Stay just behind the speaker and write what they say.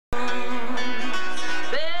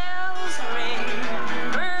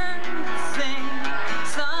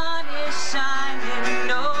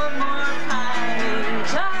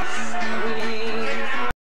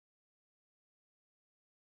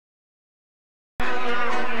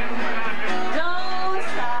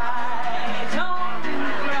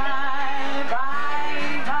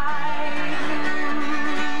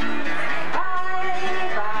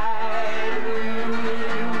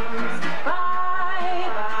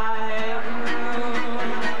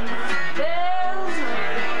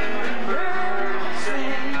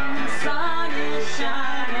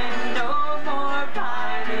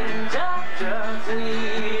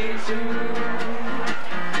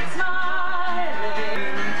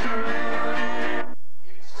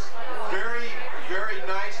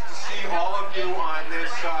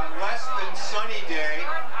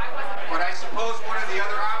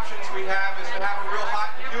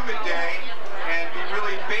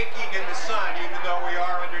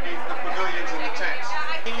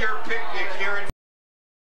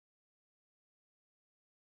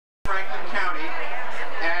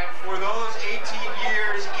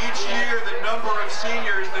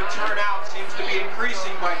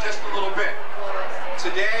by just a little bit.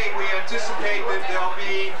 Today, we anticipate that there'll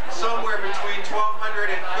be somewhere between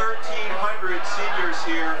 1,200 and 1,300 seniors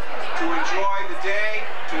here to enjoy the day,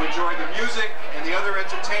 to enjoy the music and the other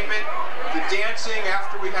entertainment, the dancing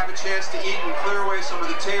after we have a chance to eat and clear away some of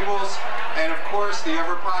the tables, and of course the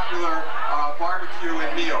ever-popular barbecue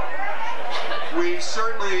and meal. We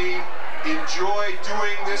certainly enjoy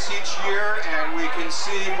doing this each year, and we can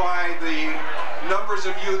see by the numbers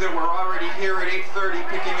of you that were already here at 8:30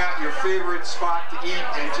 picking out your favorite spot to eat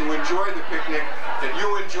and to enjoy the picnic, that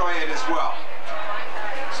you enjoy it as well.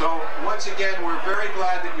 So once again, we're very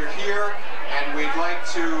glad that you're here, and we'd like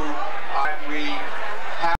to, we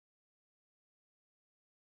have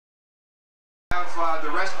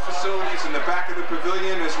the rest facilities in the back of the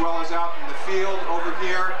pavilion as well as out in the field over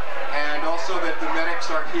here, and also that the medics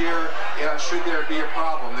are here should there be a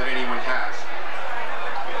problem that anyone has.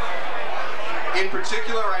 In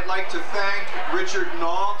particular, I'd like to thank Richard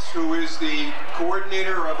Nault, who is the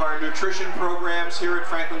coordinator of our nutrition programs here at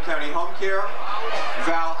Franklin County Home Care,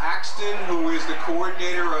 Val Axton, who is the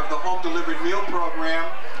coordinator of the Home Delivered Meal Program,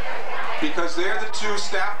 because they're the two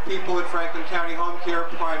staff people at Franklin County Home Care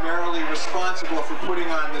primarily responsible for putting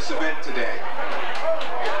on this event today.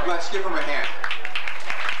 Let's give them a hand.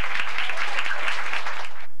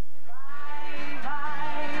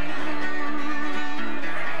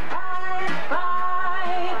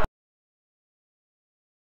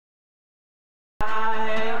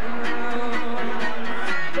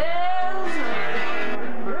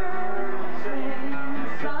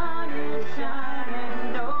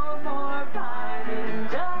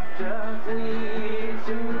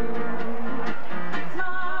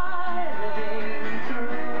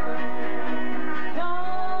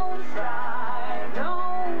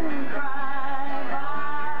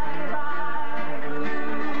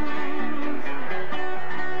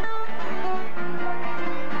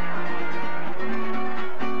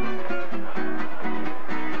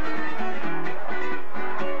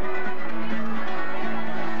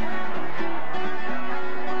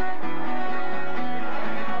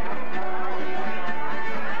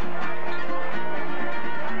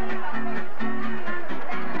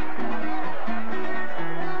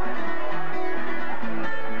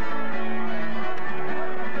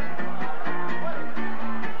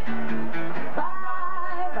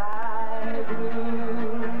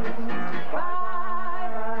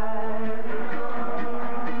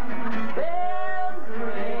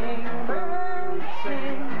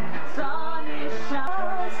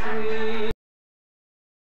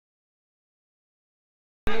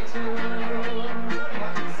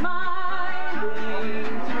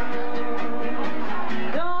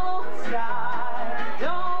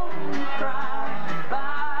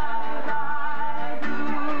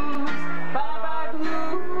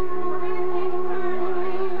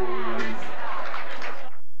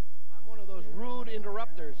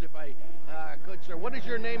 What is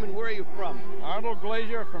your name and where are you from? Arnold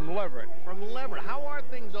Glazier from Leverett. From Leverett. How are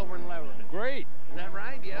things over in Leverett? Great. Is that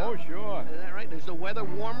right? Yeah. Oh, sure. Is that right? Is the weather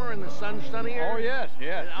warmer and the sun sunnier? Oh, yes,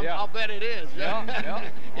 yes. I'll bet it is. Yeah,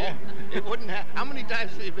 yeah. It wouldn't have. How many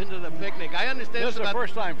times have you been to the picnic? I understand. This is the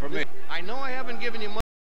first time for me. I know I haven't given you much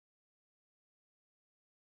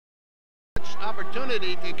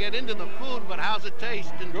opportunity to get into the food, but how's it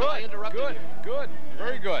taste? Until I interrupted you. Good.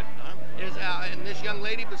 Very good. And this young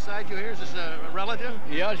lady beside you here, is this a relative?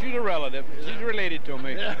 Yeah, she's a relative. She's related to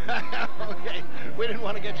me. Okay. We didn't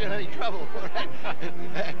want to get you in any trouble.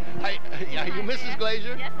 Are you Mrs.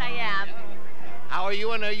 Glazier? Yes, I am. How are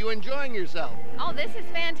you, and are you enjoying yourself? Oh, this is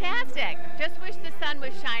fantastic. Just wish the sun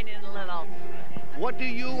was shining a little. What do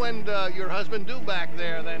you and your husband do back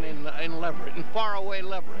there then in Leverett, in faraway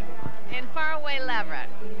Leverett? In faraway Leverett.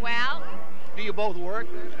 Well... Do you both work?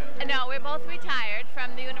 No, we're both retired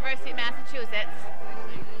from the University of Massachusetts.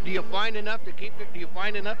 Do you find enough to keep? Do you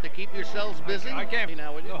find enough to keep yourselves busy? I can't.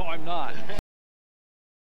 Now, would you? No, I'm not.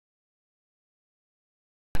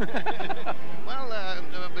 Well,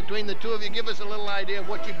 between the two of you, give us a little idea of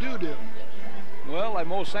what you do. Well, I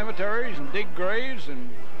mow cemeteries and dig graves and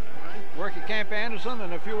work at Camp Anderson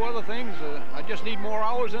and a few other things. I just need more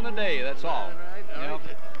hours in a day. That's all. All right.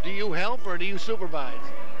 Do you help or do you supervise?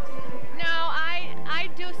 No, I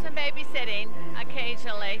do some babysitting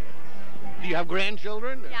occasionally. Do you have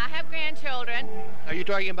grandchildren? Yeah, I have grandchildren. Are you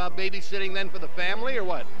talking about babysitting then for the family or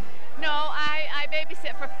what? No, I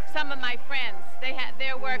babysit for some of my friends.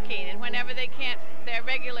 They're working, and whenever they can't, their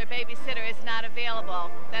regular babysitter is not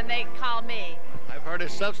available, then they call me. I've heard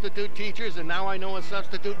of substitute teachers, and now I know a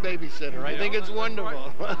substitute babysitter. I think it's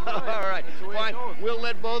wonderful. Right. All right, fine. We'll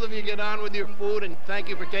let both of you get on with your food, and thank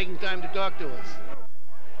you for taking time to talk to us.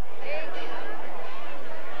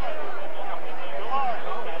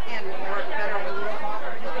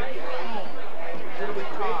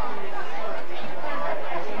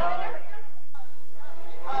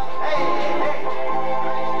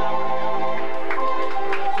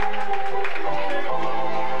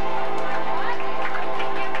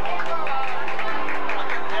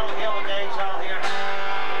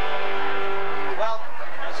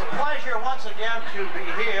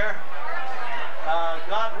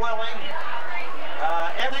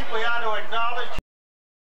 I think we ought to acknowledge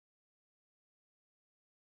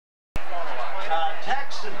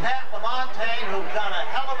Tex and Pat Lamontagne, who've done a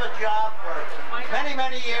hell of a job for many,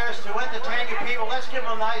 many years to entertain you people. Let's give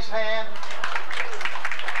them a nice hand.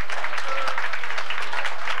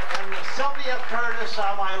 And Sylvia Curtis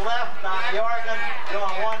on my left on the organ,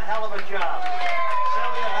 doing one hell of a job.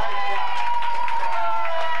 Sylvia, nice job.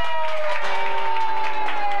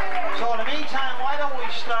 So in the meantime, why don't we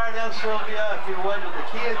start in, Sylvia, if you would, with the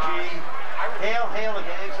key of G. Hail, hail, the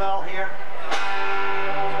gang's all here.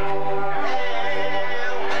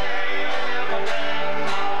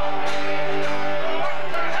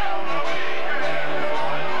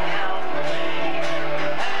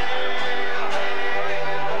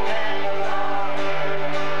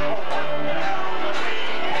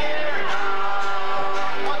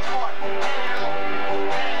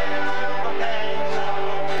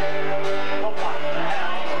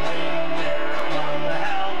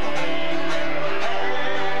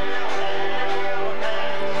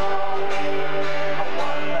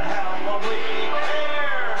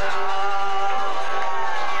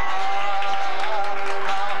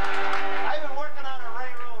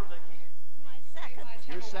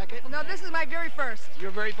 No, this is my very first.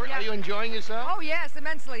 Your very first? Yeah. Are you enjoying yourself? Oh, yes,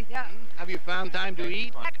 immensely, yeah. Have you found time to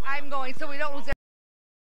eat? I'm going, so we don't lose our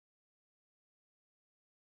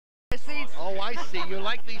seats. Oh, I see. You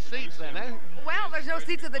like these seats then, eh? Well, there's no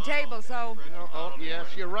seats at the table, so... Oh, yes,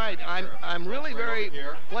 you're right. I'm really very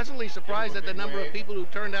pleasantly surprised at the number of people who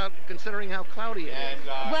turned out, considering how cloudy it is.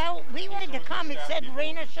 Well, we wanted to come. It said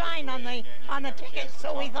rain or shine on the ticket,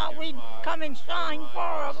 so we thought we'd come and shine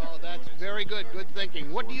for them. Oh, that's very good. Good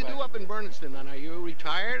thinking. What do you do up in Berniston, then? Are you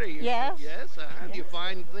retired? Are you, yes. Yes? Do you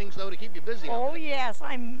find things, though, to keep you busy? Oh, yes.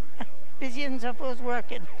 I'm busy as if I was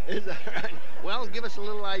working. Is that right? Well, give us a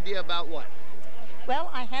little idea about what?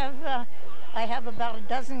 Well, I have about a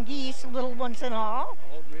dozen geese, little ones and all.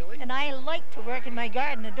 Oh, really? And I like to work in my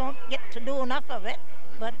garden. I don't get to do enough of it,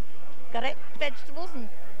 but got it, vegetables, and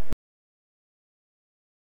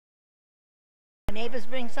my neighbors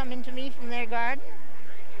bring some into me from their garden.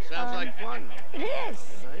 Sounds like fun. It is.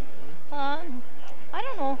 Right. I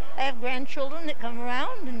don't know. I have grandchildren that come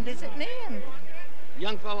around and visit me, and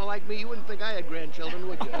young fellow like me, you wouldn't think I had grandchildren,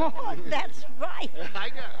 would you? Oh, that's right.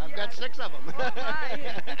 I've got 6 of them. Oh,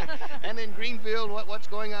 and in Greenfield, what's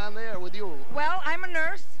going on there with you? Well, I'm a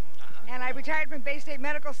nurse, and I retired from Bay State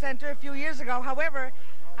Medical Center a few years ago. However,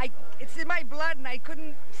 it's in my blood, and I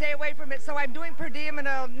couldn't stay away from it, so I'm doing per diem in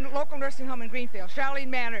a local nursing home in Greenfield, Charlene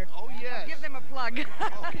Manor. Oh, yes. I'll give them a plug.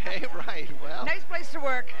 Okay, right. Well, nice place to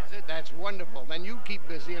work. That's wonderful. Then you keep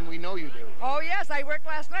busy, and we know you do. Oh, yes. I worked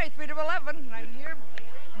last night, 3 to 11. And I'm here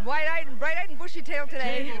bright-eyed and bushy-tailed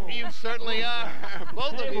today. You certainly are.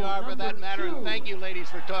 Both of you are, for that matter. And thank you, ladies,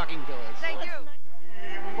 for talking to us. Thank you.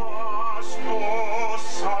 We must know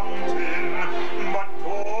something, but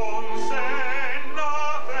don't say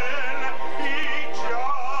nothing. He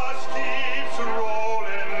just keeps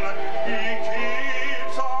rolling. He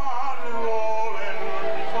keeps on rolling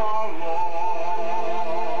along.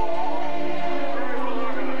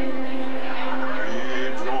 He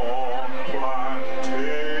don't plant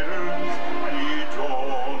taters, he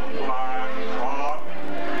don't plant cotton,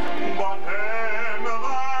 but them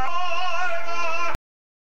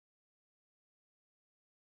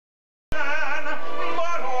that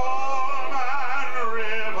but on and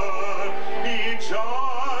river, he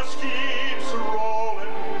just keeps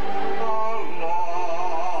rolling along.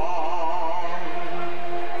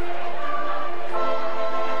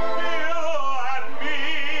 You and me,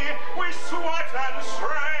 we sweat and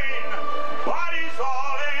strain, bodies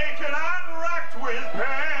all aching and racked with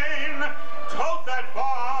pain. Tote that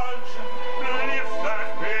barge, lift that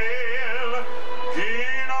pail,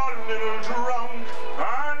 gain a little drunk,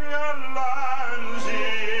 and your lands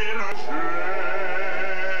in a jail.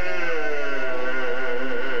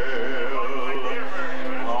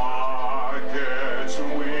 I get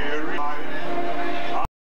weary.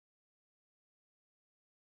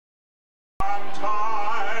 I'm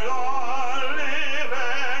tired of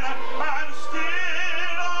living and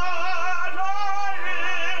still a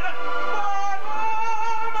dying, but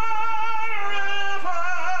on a river,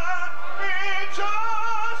 it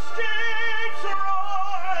just keeps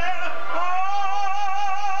rolling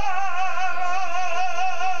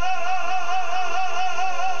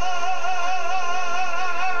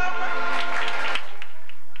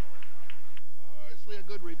Obviously a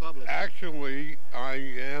good Republican. Actually, I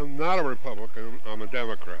am not a Republican. I'm a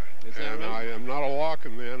Democrat. Is that and right? I am not a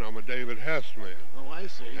Larkin man. I'm a David Hess man. Oh, I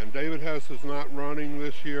see. And David Hess is not running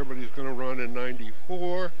this year, but he's going to run in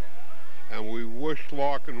 '94. And we wish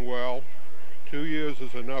Larkin well 2 years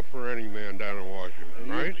is enough for any man down in Washington,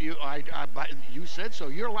 right? You said so.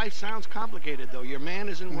 Your life sounds complicated, though. Your man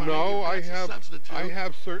isn't one. No, I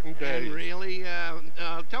have certain days. And really,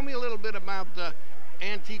 tell me a little bit about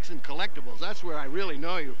antiques and collectibles. That's where I really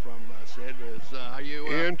know you from, Sid. Are you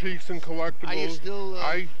antiques and collectibles? Are you still?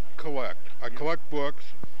 I collect. I collect books.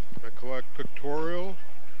 I collect pictorial.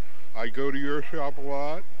 I go to your shop a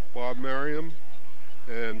lot, Bob Merriam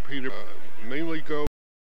and Peter. Mainly go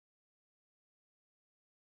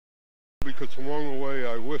because along the way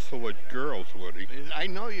I whistle at girls, Woody. I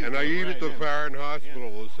know you. And I eat at the Farron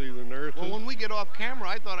Hospital to see the nurses. Well, when we get off camera,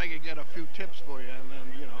 I thought I could get a few tips for you, and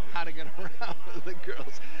then, you know, how to get around with the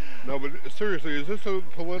girls. No, but seriously, is this a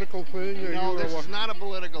political thing? No, this is not a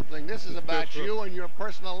political thing. This is about you and your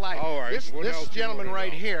personal life. All right. This gentleman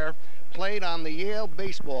right here played on the Yale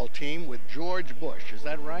baseball team with George Bush. Is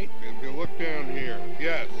that right? If you look down here,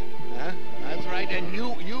 yes. Huh? That's right. And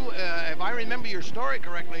you, if I remember your story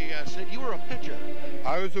correctly, Sid, you were a pitcher.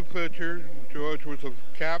 I was a pitcher. George was a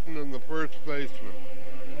captain and the first baseman.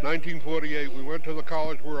 1948, we went to the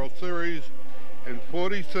College World Series. In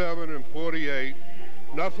 47 and 48,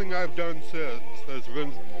 nothing I've done since has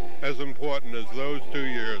been as important as those 2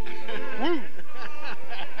 years. Woo!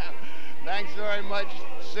 Thanks very much,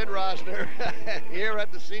 Sid Rosner, here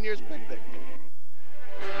at the Seniors Picnic.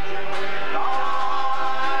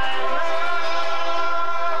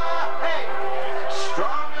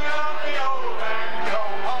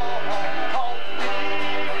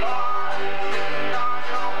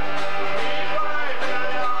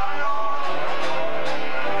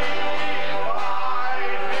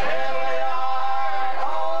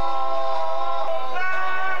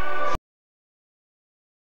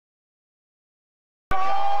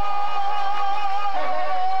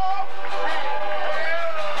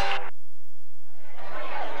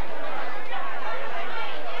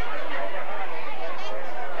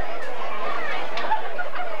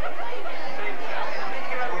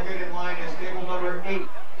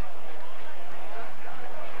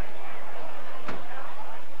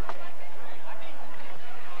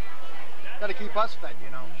 Us fed, you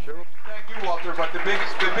know. Sure. Thank you, Walter. But the big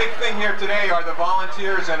thing here today are the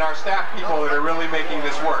volunteers and our staff people that are really making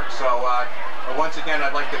this work. So once again,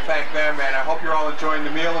 I'd like to thank them, and I hope you're all enjoying the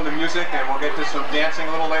meal and the music. And we'll get to some dancing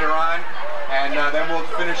a little later on, and then we'll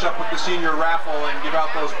finish up with the senior raffle and give out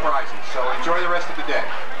those prizes. So enjoy the rest of the day.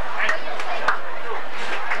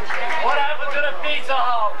 What happened to the pizza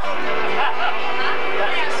hole?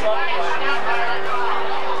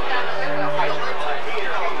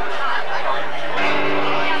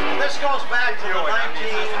 This goes back to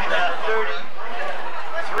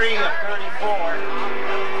 1933 or 34,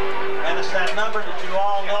 and it's that number that you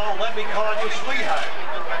all know, Let Me Call You Sweetheart.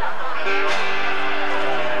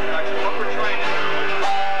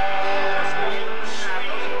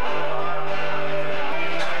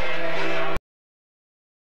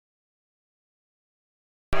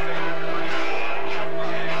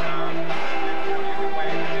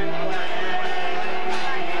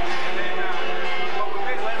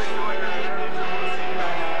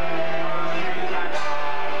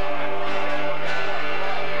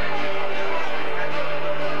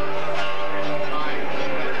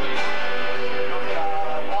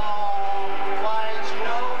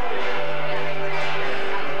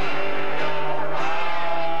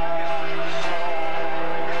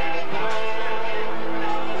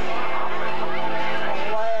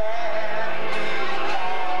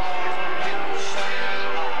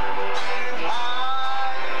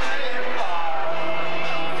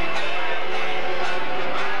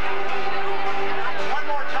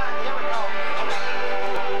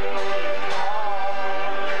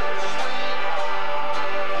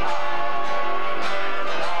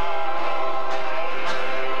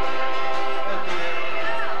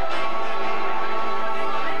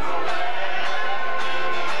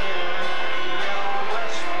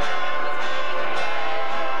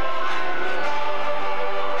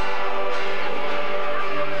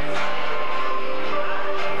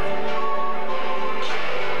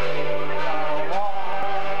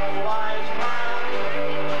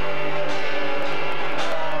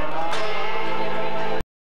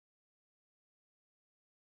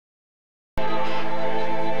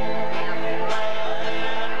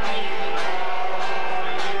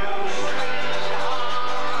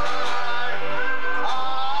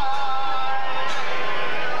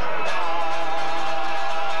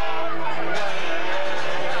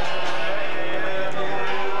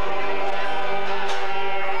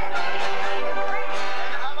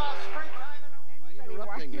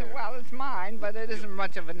 But it isn't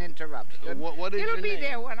much of an interruption. What is It'll your be name?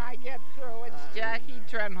 there when I get through. It's Jackie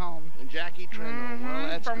Trenholm. And Jackie Trenholm. Well,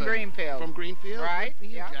 that's from good. Greenfield. From Greenfield? Right. Good for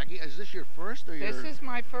you, Yeah. Jackie. Is this your first or your... This is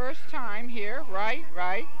my first time here, right.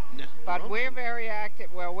 Yeah. But we're very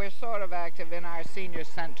active. Well, we're sort of active in our senior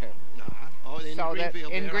center. Oh, in so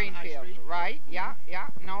Greenfield. In Greenfield, right? Yeah.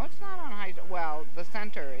 No, it's not on High Street. Well, the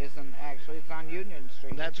center isn't actually. It's on Union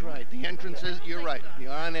Street. That's right. The entrance is, you're right.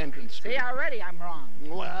 You're on Entrance Street. See, already I'm wrong.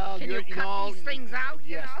 Well, Can you cut these things out,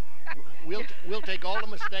 yes. you know? We'll take all the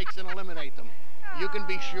mistakes and eliminate them. You can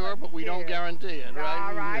be sure, but we don't guarantee it, right?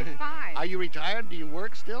 All right, fine. Are you retired? Do you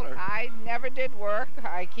work still? Or? I never did work.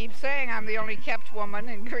 I keep saying I'm the only kept woman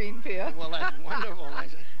in Greenfield. Well, that's wonderful.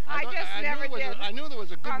 I never did. I knew there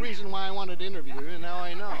was a good reason why I wanted to interview you, and now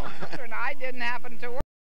I know. And I didn't happen to work.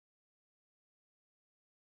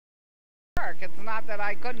 It's not that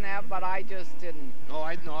I couldn't have, but I just didn't. Oh,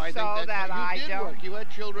 I know. I think that you did work. You had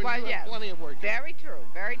children. Well, you had plenty of work. Very true.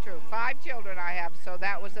 Very true. 5 children I have, so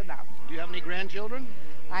that was enough. Do you have any grandchildren?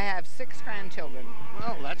 I have 6 grandchildren.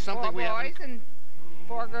 Well, that's something 4 boys and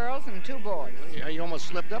 4 girls and 2 boys. Yeah, you almost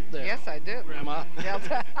slipped up there. Yes, I did. Grandma.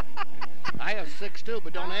 I have 6 too,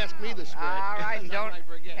 but don't ask me the spread. All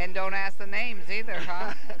right, don't ask the names either,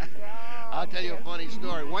 huh? I'll tell you a funny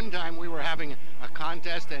story. One time we were having a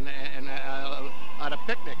contest and at a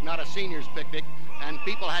picnic, not a seniors picnic, and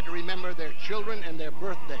people had to remember their children and their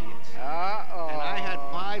birthdays. Uh-oh. And I had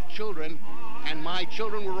 5 children, and my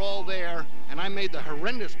children were all there, and I made the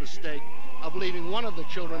horrendous mistake of leaving one of the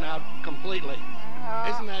children out completely.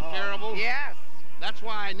 Isn't that terrible? Yes. That's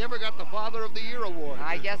why I never got the Father of the Year award.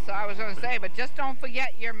 I guess I was going to say, but just don't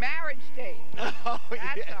forget your marriage date. Oh,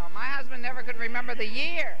 That's all. My husband never could remember the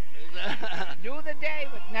year. Knew the day,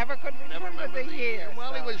 but never could remember the year.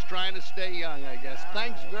 Well, he was trying to stay young, I guess.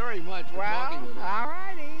 Thanks very much for talking with us. All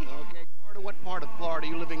righty. Okay, Florida, what part of Florida are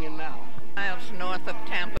you living in now? Miles north of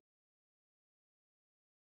Tampa.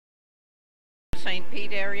 St.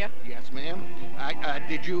 Pete area. Yes, ma'am.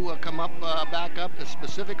 Did you come up, back up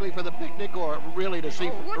specifically for the picnic, or really to see?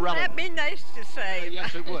 Wouldn't that be nice to say?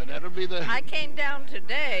 Yes, it would. That'll be the. I came down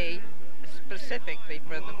today specifically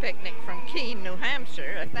for the picnic from Keene, New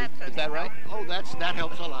Hampshire. If that's Is that right? Oh, that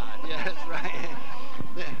helps a lot. Yes, right.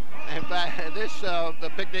 In fact, the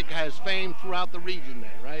picnic has fame throughout the region,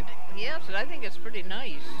 then, right? Yes, and I think it's pretty nice.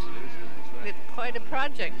 It is nice, right? It's quite a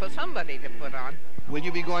project for somebody to put on. Will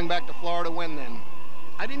you be going back to Florida when then?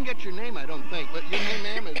 I didn't get your name, I don't think, but your name,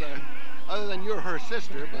 ma'am, is other than you're her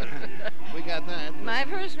sister, but we got that. My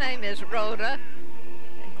first name is Rhoda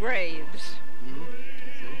Graves.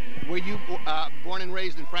 Mm-hmm. Were you born and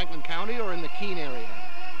raised in Franklin County or in the Keene area?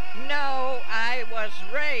 No, I was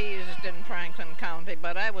raised in Franklin County,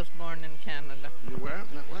 but I was born in Canada. You were?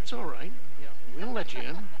 No, that's all right. Yeah. We'll let you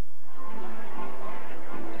in.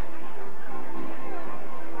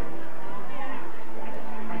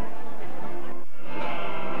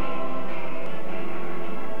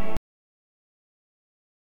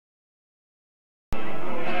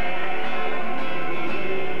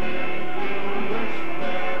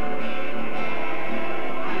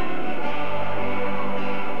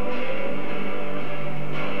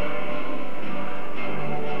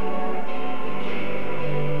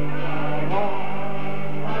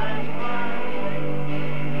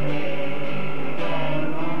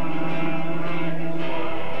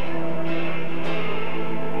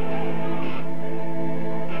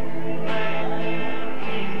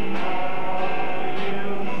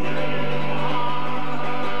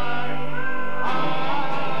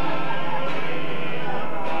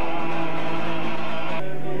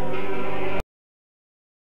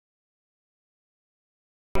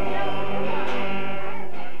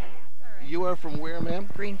 From where, ma'am?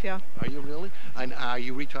 Greenfield. Are you really? And are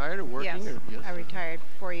you retired or working? Yes, yes. I retired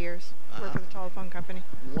 4 years. Work for the telephone company.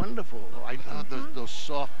 Wonderful. Oh, I thought those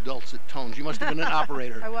soft, dulcet tones. You must have been an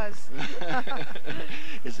operator. I was.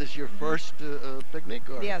 Is this your first picnic?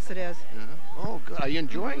 Or? Yes, it is. Oh, good. Are you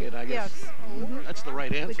enjoying it, I guess? Yes. That's the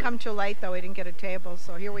right answer. We come too late, though. We didn't get a table,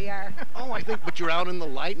 so here we are. Oh, I think, but you're out in the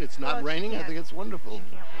light and it's not raining. I think it's wonderful.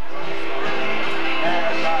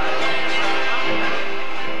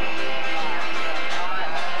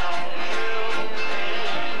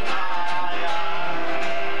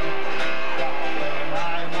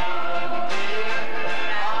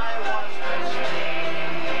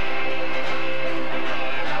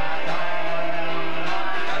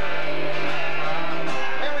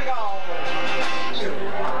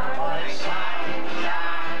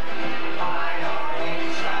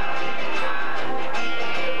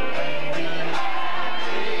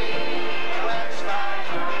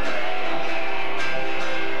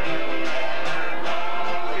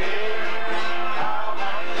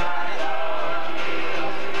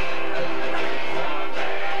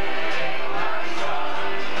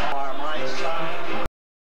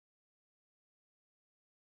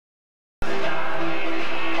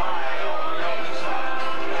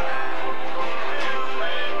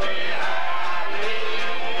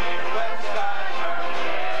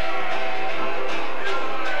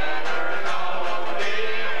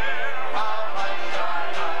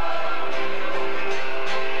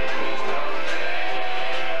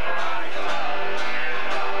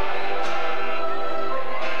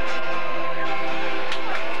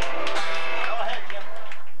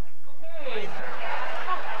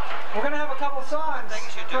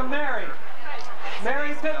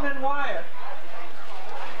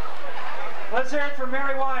 Let's hear it for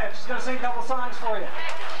Mary Wyatt. She's going to sing a couple songs for you.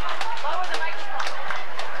 Lower the microphone.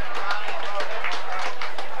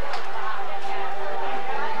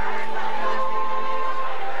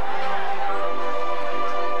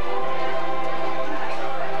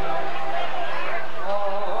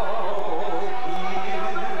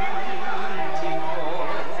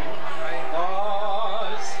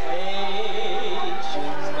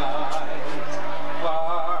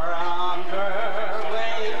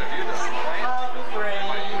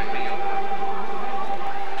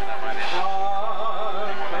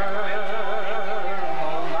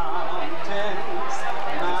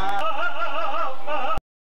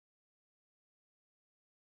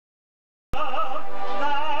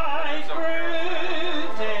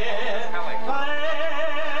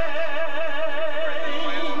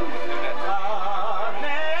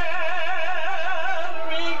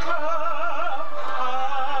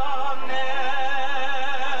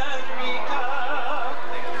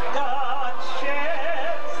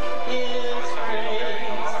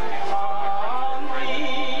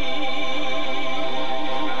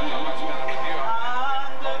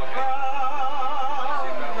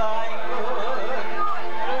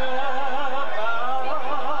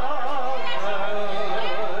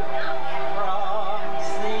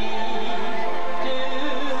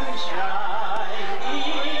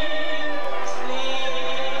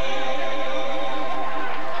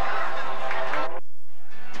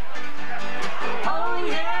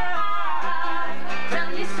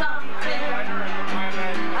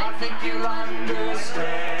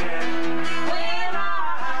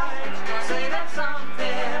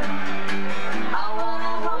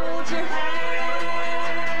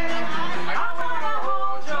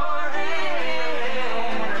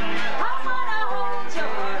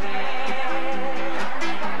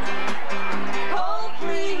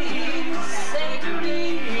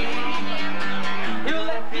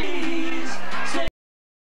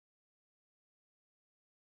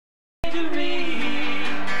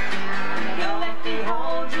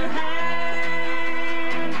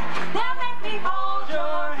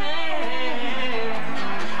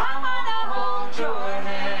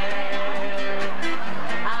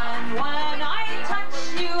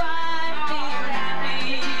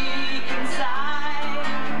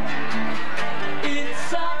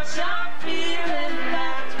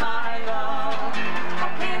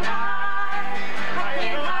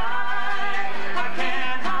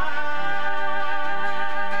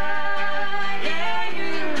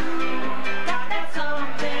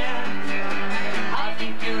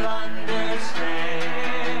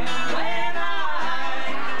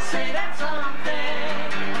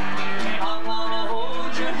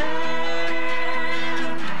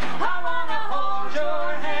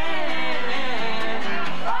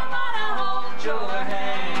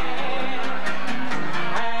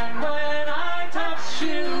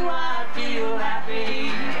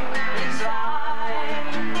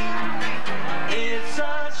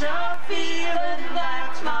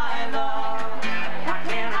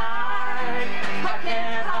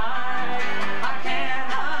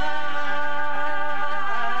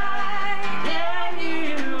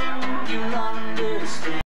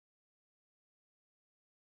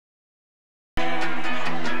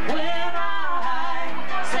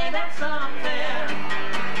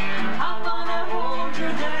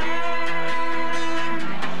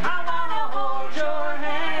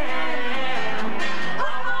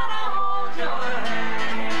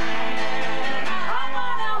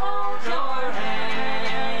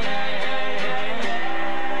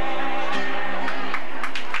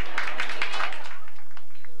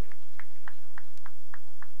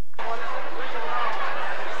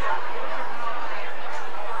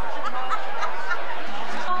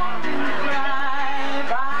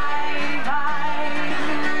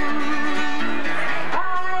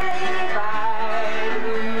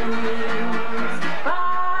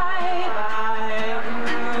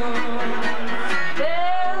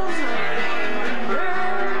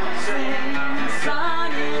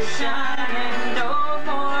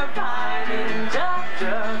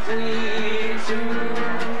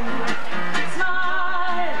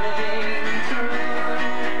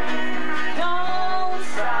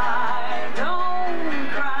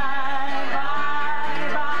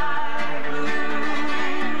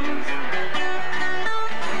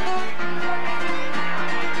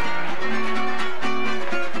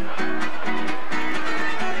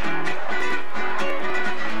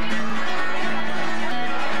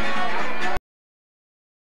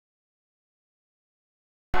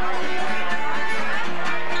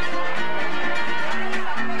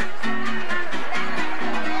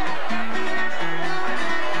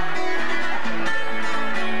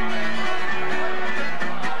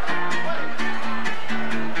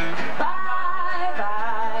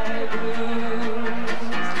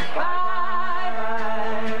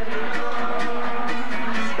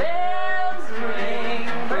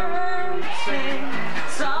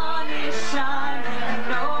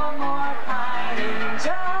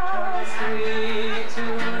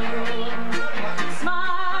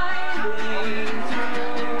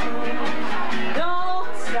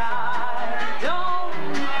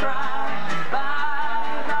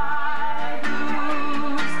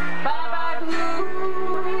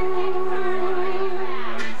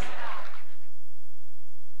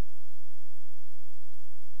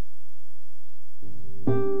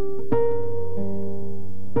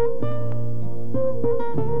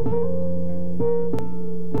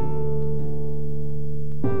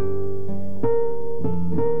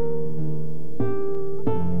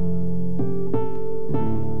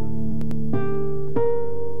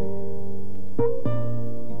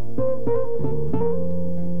 Thank you.